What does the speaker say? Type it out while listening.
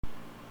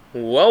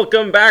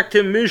Welcome back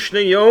to Mishna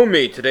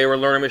Yomi. Today we're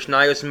learning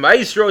Mishnayos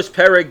Maasros,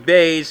 Perek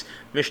Beis,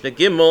 Mishna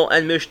Gimel,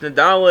 and Mishna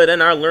Dalet,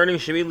 and our learning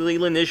Shemili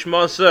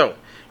Nishmaso.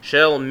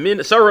 Shel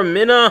Sarah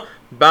Mina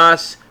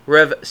Bas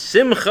Rev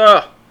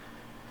Simcha.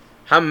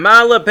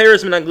 Hamala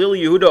Peres Menaglil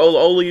Yehuda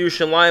Ola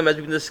Yushalayim. As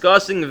we've been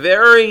discussing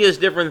various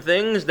different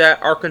things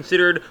that are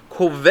considered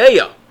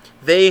koveya.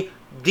 They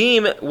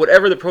deem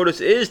whatever the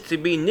produce is to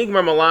be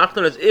nigmar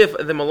malachton, as if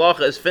the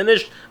malacha is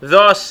finished,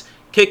 thus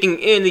kicking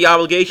in the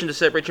obligation to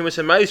separate Chumas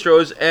and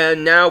Maasros,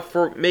 and now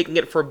for making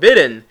it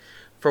forbidden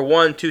for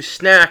one to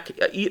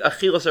eat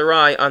achilas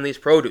arai on these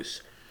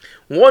produce.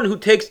 One who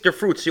takes their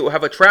fruits, you will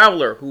have a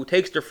traveler who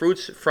takes their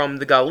fruits from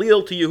the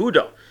Galil to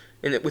Yehuda,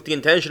 with the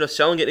intention of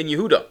selling it in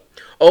Yehuda.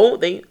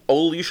 They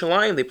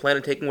Yerushalayim, they plan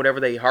on taking whatever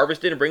they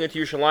harvested and bring it to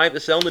Yerushalayim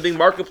to sell in the big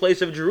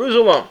marketplace of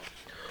Jerusalem.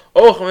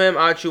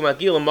 So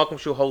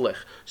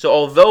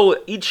although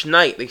each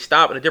night they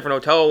stop at a different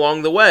hotel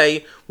along the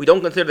way, we don't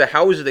consider the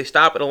houses they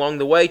stop at along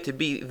the way to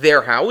be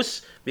their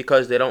house,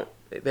 because they don't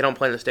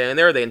plan to stay in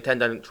there. They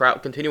intend on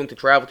continuing to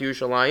travel to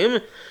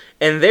Yerushalayim,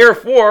 and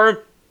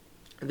therefore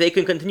they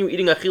can continue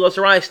eating achilas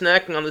arai,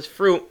 snacking on this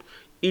fruit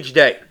each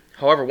day.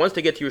 However, once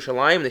they get to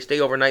Yerushalayim, they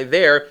stay overnight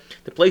there.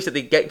 The place that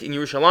they get in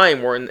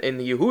Yerushalayim, or in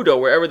the Yehuda,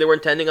 wherever they were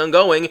intending on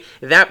going,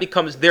 that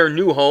becomes their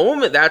new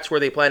home. That's where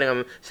they're planning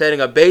on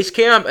setting a base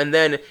camp, and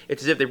then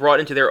it's as if they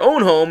brought into their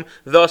own home,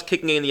 thus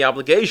kicking in the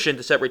obligation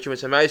to separate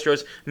Chumas and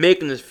Maasros,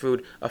 making this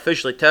food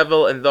officially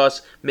tevel, and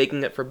thus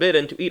making it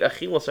forbidden to eat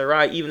achilas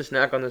arai, even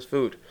snack on this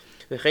food.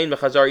 Even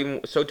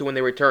so too when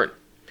they return.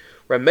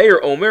 Rav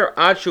Meir Omer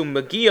Achu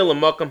Magia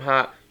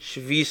L'Makam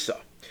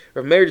HaShvisa.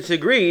 Rav Meir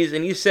disagrees,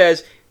 and he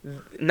says,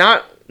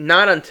 not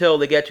until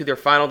they get to their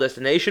final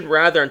destination,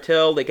 rather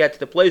until they get to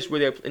the place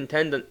where they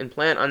intend and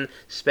plan on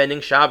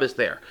spending Shabbos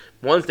there.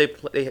 Once they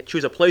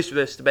choose a place for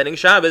this spending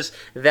Shabbos,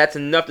 that's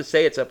enough to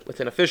say it's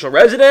an official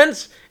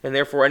residence, and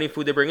therefore any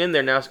food they bring in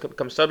there now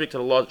becomes subject to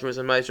the laws of Jews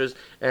and Maasros,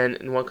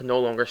 and one can no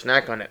longer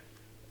snack on it.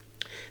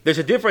 There's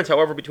a difference,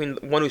 however, between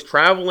one who's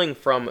traveling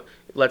from,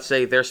 let's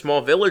say, their small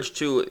village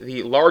to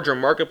the larger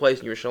marketplace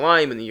in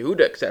Yerushalayim and the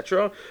Yehuda,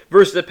 etc.,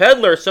 versus a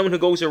peddler, someone who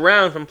goes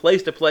around from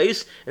place to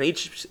place, and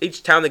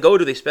each town they go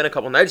to, they spend a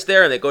couple nights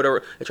there, and they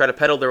try to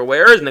peddle their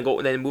wares, and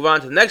they move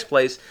on to the next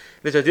place.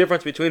 There's a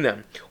difference between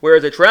them.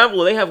 Whereas a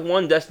traveler, they have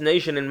one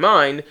destination in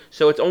mind,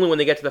 so it's only when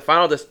they get to the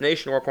final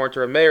destination, or according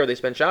to a mayor, they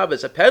spend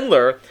Shabbos. A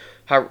peddler,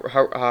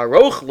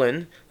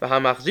 Harochlin,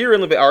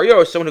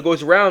 someone who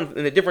goes around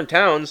in the different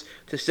towns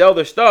to sell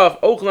their stuff,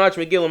 they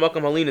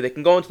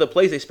can go into the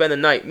place they spend the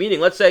night. Meaning,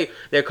 let's say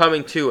they're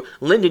coming to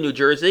Linden, New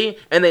Jersey,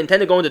 and they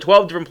intend to go into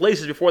 12 different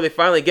places before they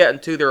finally get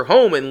into their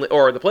home,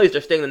 or the place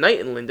they're staying the night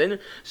in Linden.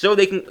 So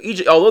they can,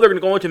 although they're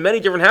going to go into many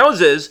different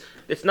houses,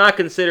 it's not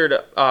considered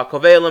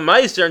Kovei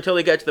L'Maiser until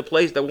they get to the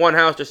place, the one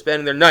house they're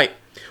spending their night.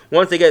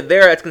 Once they get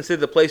there, it's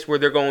considered the place where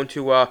they're going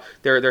to,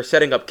 they're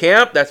setting up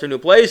camp. That's their new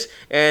place,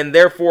 and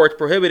therefore it's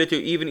prohibited to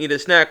even eat a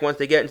snack once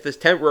they get into this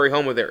temporary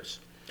home of theirs.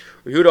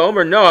 Yehuda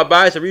Omer, no,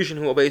 Abai is a Rishon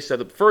who obeys. So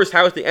the first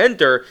house they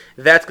enter,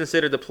 that's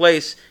considered the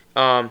place.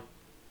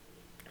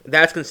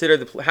 That's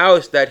considered the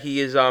house that he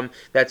is.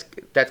 That's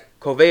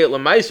Kovei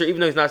L'Maiser, even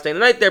though he's not staying the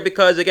night there,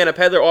 because again, a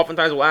peddler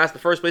oftentimes will ask the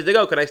first place they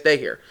go, "Can I stay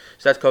here?"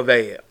 So that's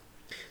Kovei.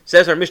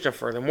 Says our Mishnah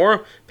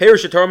furthermore,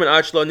 Perish Torman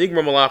Achlo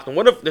Nigmar Malachton.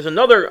 What if there's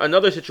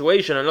another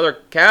situation, another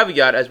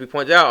caveat, as we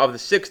pointed out, of the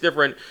six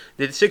different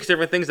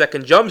things that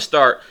can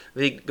jumpstart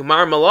the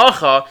Gemar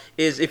Malacha,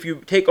 is if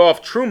you take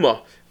off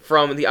Truma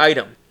from the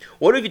item.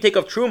 What if you take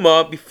off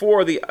Truma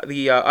before the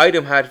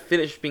item had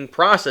finished being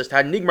processed,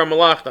 had Nigmar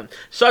Malachton?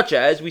 Such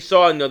as we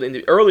saw in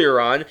the earlier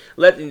on,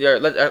 let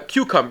a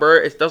cucumber,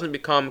 it doesn't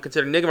become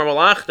considered Nigmar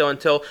Malachton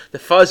until the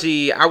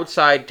fuzzy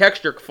outside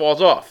texture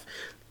falls off.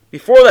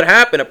 Before that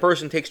happened, a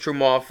person takes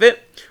truma off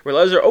it.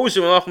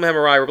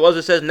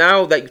 Rebelezer says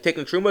now that you've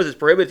taken trumas, it's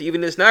prohibited to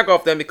even snack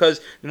off them,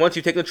 because once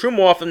you've taken the truma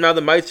off them, now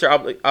the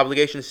mitzvah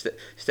obligation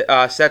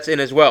sets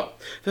in as well.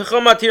 The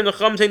Chum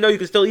say no, you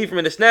can still eat from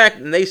it a snack,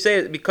 and they say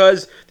it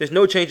because there's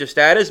no change of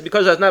status,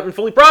 because it has not been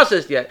fully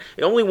processed yet.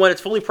 And only when it's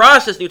fully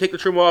processed and you take the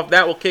truma off,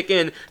 that will kick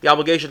in the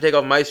obligation to take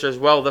off mitzvah as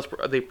well, thus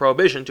the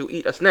prohibition to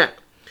eat a snack.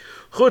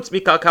 Except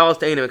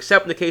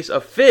in the case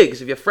of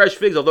figs. If you have fresh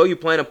figs, although you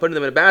plan on putting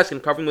them in a basket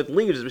and covering them with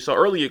leaves, as we saw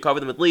earlier, you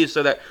cover them with leaves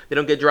so that they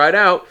don't get dried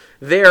out.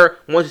 There,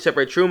 once you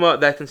separate truma,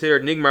 that's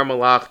considered nigmar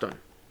malachton.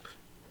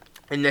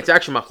 And that's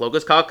actually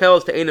machlokas.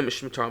 Kalkelos te'enim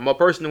mishmitaram. A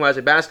person who has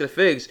a basket of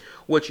figs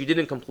which you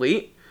didn't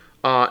complete,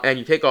 and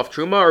you take off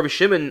truma, or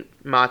Rishimon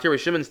matir,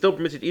 Rishimon still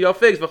permits you to eat off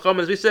figs. V'cham,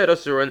 as we said,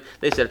 asur, and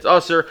they said it's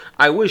asur.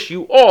 I wish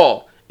you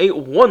all a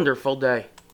wonderful day.